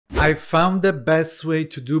I found the best way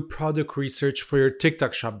to do product research for your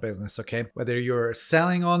TikTok shop business, okay? Whether you're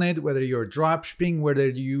selling on it, whether you're dropshipping, whether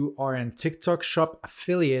you are a TikTok shop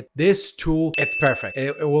affiliate, this tool, it's perfect.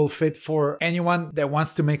 It will fit for anyone that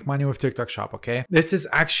wants to make money with TikTok shop, okay? This is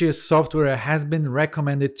actually a software that has been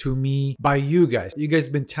recommended to me by you guys. You guys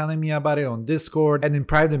been telling me about it on Discord and in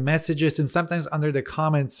private messages and sometimes under the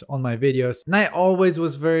comments on my videos. And I always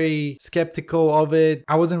was very skeptical of it.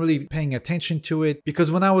 I wasn't really paying attention to it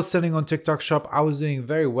because when I was selling on TikTok shop, I was doing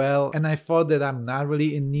very well and I thought that I'm not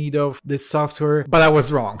really in need of this software, but I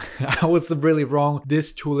was wrong. I was really wrong.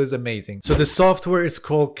 This tool is amazing. So the software is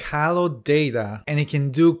called Kalodata and it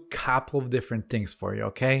can do a couple of different things for you,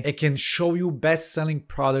 okay? It can show you best-selling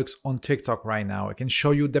products on TikTok right now. It can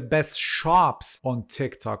show you the best shops on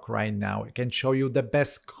TikTok right now. It can show you the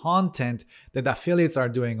best content that affiliates are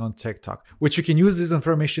doing on TikTok, which you can use this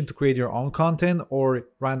information to create your own content or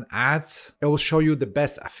run ads. It will show you the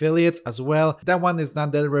best affiliates as well. That one is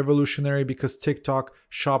not that revolutionary because TikTok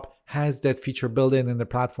shop has that feature built in the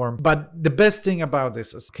platform. But the best thing about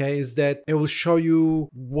this, okay, is that it will show you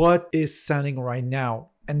what is selling right now.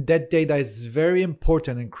 And that data is very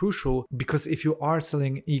important and crucial because if you are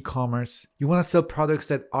selling e-commerce, you want to sell products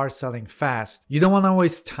that are selling fast. You don't want to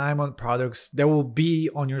waste time on products that will be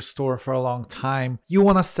on your store for a long time. You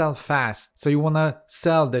want to sell fast. So you want to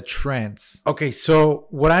sell the trends. Okay, so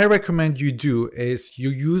what I recommend you do is you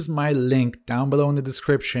use my link down below in the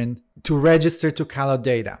description to register to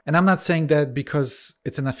Kalodata. And I'm not saying that because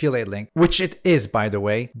it's an affiliate link, which it is, by the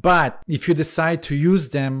way. But if you decide to use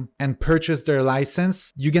them and purchase their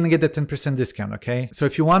license, you're gonna get the 10% discount, okay? So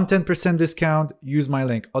if you want 10% discount, use my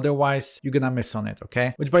link. Otherwise, you're gonna miss on it,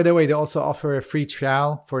 okay? Which, by the way, they also offer a free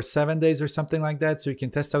trial for 7 days or something like that, so you can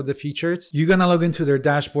test out the features. You're gonna log into their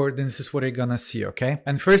dashboard, and this is what you're gonna see, okay?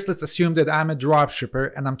 And first, let's assume that I'm a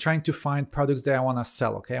dropshipper and I'm trying to find products that I wanna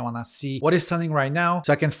sell, okay? I wanna see what is selling right now,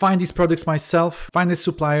 so I can find these products myself, find a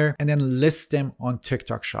supplier, and then list them on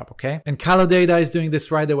TikTok shop, okay? And Kalodata is doing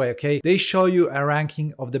this right away, okay? They show you a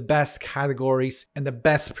ranking of the best categories and the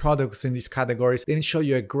best products in these categories. They show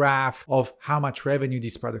you a graph of how much revenue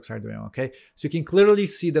these products are doing, okay? So you can clearly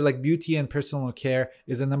see that like beauty and personal care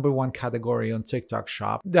is the #1 category on TikTok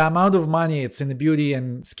shop. The amount of money it's in the beauty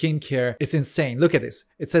and skincare is insane. Look at this.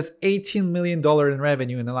 It says $18 million in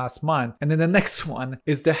revenue in the last month. And then the next one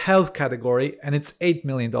is the health category and it's $8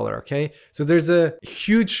 million, okay? So there's a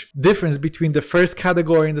huge difference between the first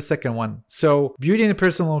category and the second one. So beauty and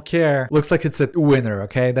personal care looks like it's a winner,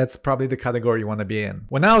 okay? That's probably the category you want to be in.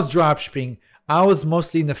 When I was dropshipping, I was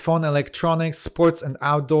mostly in the phone, electronics, sports and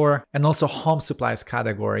outdoor, and also home supplies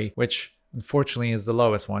category, which unfortunately is the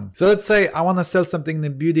lowest one. So let's say I want to sell something in the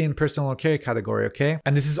beauty and personal care category, okay?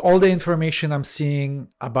 And this is all the information I'm seeing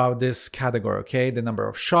about this category, okay? The number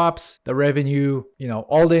of shops, the revenue, you know,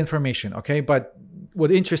 all the information, okay? But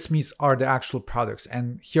what interests me are the actual products.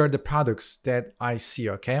 And here are the products that I see,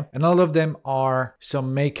 okay? And all of them are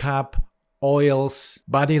some makeup, oils,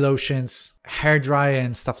 body lotions, hair dry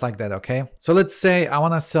and stuff like that, okay? So let's say I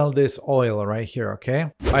want to sell this oil right here,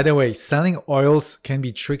 okay? By the way, selling oils can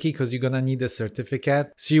be tricky because you're gonna need a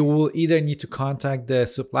certificate. So you will either need to contact the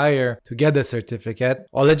supplier to get the certificate,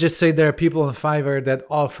 or let's just say there are people on Fiverr that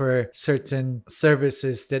offer certain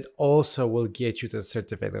services that also will get you the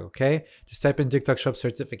certificate, okay? Just type in TikTok shop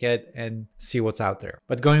certificate and see what's out there.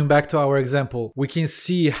 But going back to our example, we can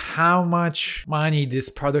see how much money this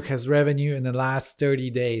product has revenue in the last 30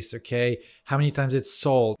 days, okay? How many times it's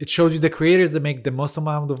sold. It shows you the creators that make the most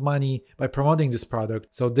amount of money by promoting this product.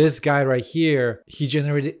 So this guy right here, he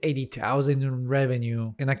generated 80,000 in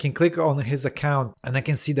revenue, and I can click on his account and I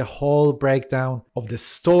can see the whole breakdown of the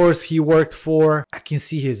stores he worked for. I can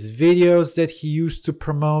see his videos that he used to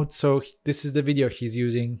promote. So this is the video he's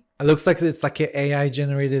using. It looks like it's like an AI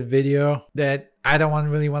generated video that I don't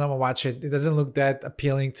really want to watch it. It doesn't look that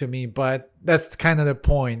appealing to me, but that's kind of the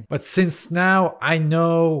point. But since now I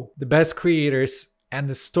know the best creators and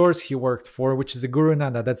the stores he worked for, which is the Guru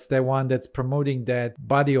Nanda, that's the one that's promoting that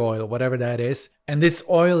body oil, whatever that is. And this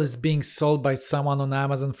oil is being sold by someone on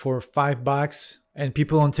Amazon for $5. And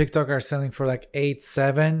people on TikTok are selling for like 8,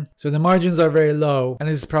 7. So the margins are very low and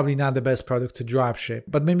this is probably not the best product to dropship.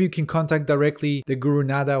 But maybe you can contact directly the Guru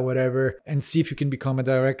Nada or whatever and see if you can become a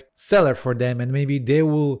direct seller for them. And maybe they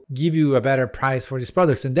will give you a better price for these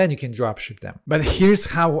products and then you can dropship them. But here's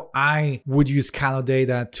how I would use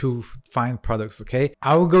Kalodata to find products, okay?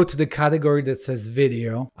 I will go to the category that says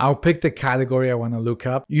video. I'll pick the category I want to look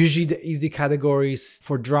up. Usually the easy categories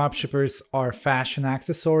for dropshippers are fashion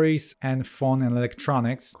accessories and phone and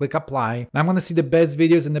electronics. Click apply. I'm going to see the best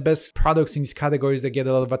videos and the best products in these categories that get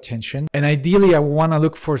a lot of attention. And ideally, I want to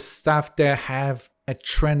look for stuff that have a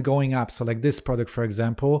trend going up. So like this product, for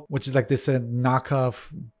example, which is like this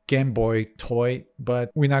knockoff Game Boy toy,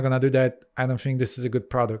 but we're not gonna do that. I don't think this is a good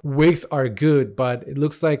product. Wigs are good, but it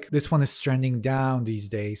looks like this one is trending down these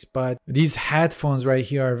days. But these headphones right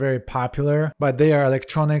here are very popular, but they are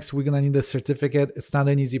electronics. We're gonna need a certificate. It's not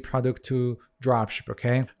an easy product to dropship,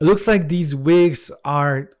 okay? It looks like these wigs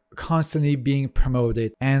are constantly being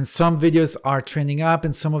promoted, and some videos are trending up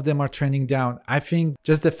and some of them are trending down. I think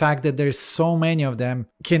just the fact that there's so many of them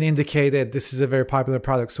can indicate that this is a very popular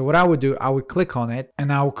product. So what I would do, I would click on it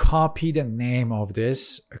and I'll copy the name of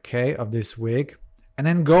this, okay, of this wig, and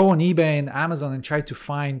then go on eBay and Amazon and try to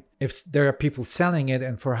find if there are people selling it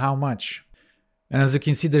and for how much. And as you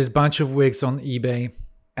can see, there's a bunch of wigs on eBay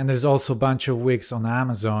and there's also a bunch of wigs on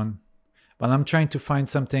Amazon. But I'm trying to find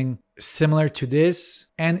something similar to this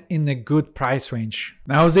and in a good price range.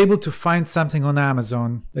 Now I was able to find something on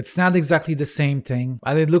Amazon. It's not exactly the same thing,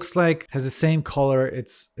 but it looks like has the same color.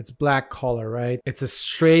 It's black color, right? It's a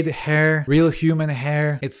straight hair, real human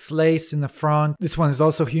hair. It's laced in the front. This one is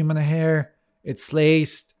also human hair. It's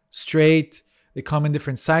laced, straight. They come in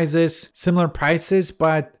different sizes, similar prices,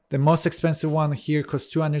 but the most expensive one here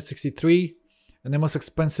costs $263. And the most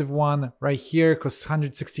expensive one right here costs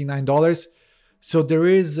 $169. So there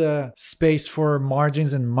is a space for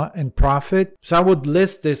margins and profit. So I would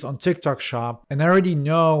list this on TikTok Shop, and I already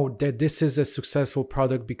know that this is a successful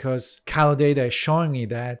product because Kalodata is showing me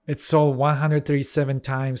that it sold 137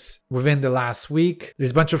 times within the last week. There's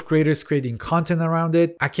a bunch of creators creating content around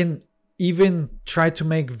it. I can even try to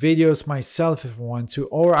make videos myself if I want to,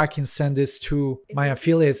 or I can send this to my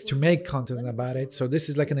affiliates to make content about it. So this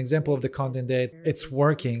is like an example of the content that it's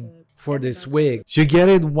working for this wig. So you get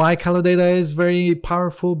it why Kalodata is very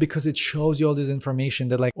powerful, because it shows you all this information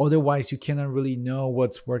that like otherwise you cannot really know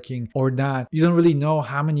what's working or not. You don't really know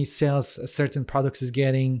how many sales a certain product is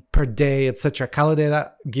getting per day, etc.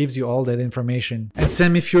 Kalodata gives you all that information. And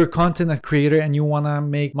same if you're a content creator and you want to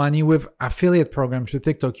make money with affiliate programs with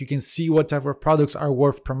TikTok, you can see what type of products are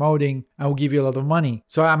worth promoting and will give you a lot of money.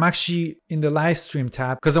 So I'm actually in the live stream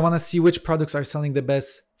tab because I want to see which products are selling the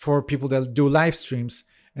best for people that do live streams.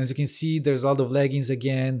 And as you can see, there's a lot of leggings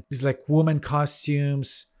again. These like woman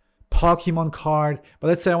costumes, Pokemon card. But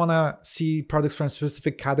let's say I want to see products from a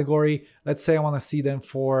specific category. Let's say I want to see them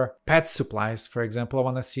for pet supplies, for example. I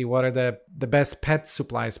want to see what are the best pet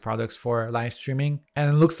supplies products for live streaming. And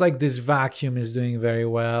it looks like this vacuum is doing very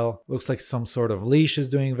well. Looks like some sort of leash is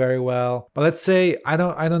doing very well. But let's say I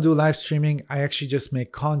don't do live streaming. I actually just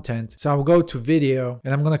make content. So I'll go to video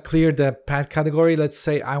and I'm going to clear the pet category. Let's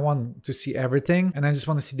say I want to see everything and I just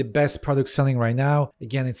want to see the best products selling right now.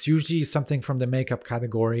 Again, it's usually something from the makeup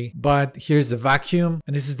category. But here's the vacuum,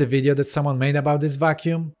 and this is the video that someone made about this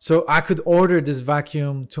vacuum. So I could order this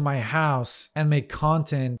vacuum to my house and make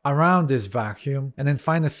content around this vacuum and then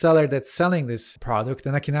find a seller that's selling this product.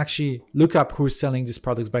 And I can actually look up who's selling these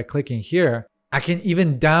products by clicking here. I can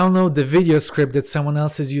even download the video script that someone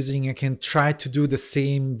else is using. I can try to do the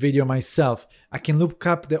same video myself. I can look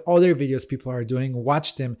up the other videos people are doing,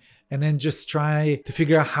 watch them, and then just try to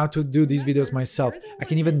figure out how to do these videos myself. I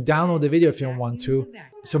can even download the video if I want to.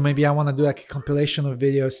 So maybe I want to do like a compilation of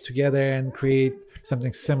videos together and create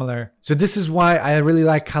something similar. So this is why I really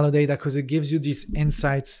like Kalodata, because it gives you these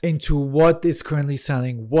insights into what is currently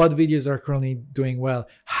selling, what videos are currently doing well,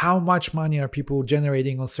 how much money are people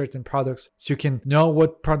generating on certain products, so you can know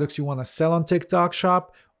what products you want to sell on TikTok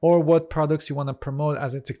Shop or what products you want to promote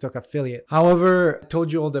as a TikTok affiliate. However, I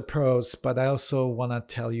told you all the pros, but I also want to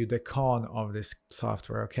tell you the con of this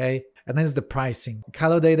software, okay? And then it's the pricing.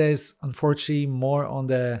 Kalodata is unfortunately more on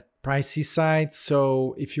the pricey side.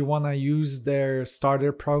 So if you want to use their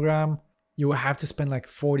starter program, you will have to spend like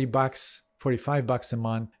 $40, $45 a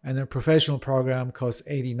month, and their professional program costs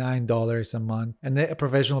 $89 a month. And the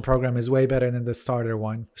professional program is way better than the starter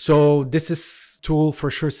one. So this is a tool for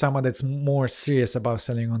sure someone that's more serious about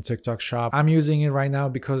selling on TikTok Shop. I'm using it right now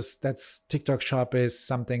because TikTok Shop is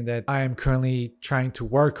something that I am currently trying to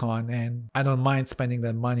work on, and I don't mind spending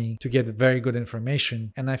that money to get very good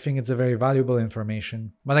information. And I think it's a very valuable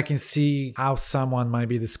information. But I can see how someone might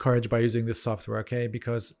be discouraged by using this software, okay?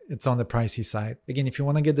 Because it's on the pricey side. Again, if you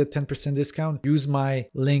want to get the 10% discount, use my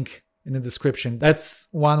link in the description. That's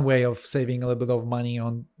one way of saving a little bit of money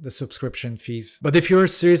on the subscription fees. But if you're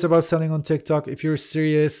serious about selling on TikTok, if you're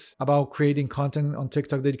serious about creating content on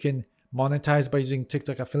TikTok that you can monetize by using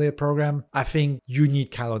TikTok affiliate program, I think you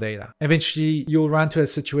need Kalodata. Eventually, you'll run to a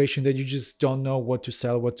situation that you just don't know what to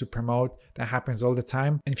sell, what to promote. That happens all the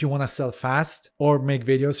time. And if you want to sell fast or make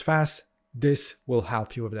videos fast, this will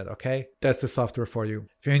help you with that, okay? That's the software for you.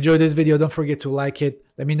 If you enjoyed this video, don't forget to like it.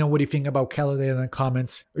 Let me know what you think about Kalodata in the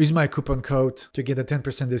comments. Use my coupon code to get a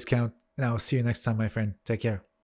 10% discount. And I'll see you next time, my friend. Take care.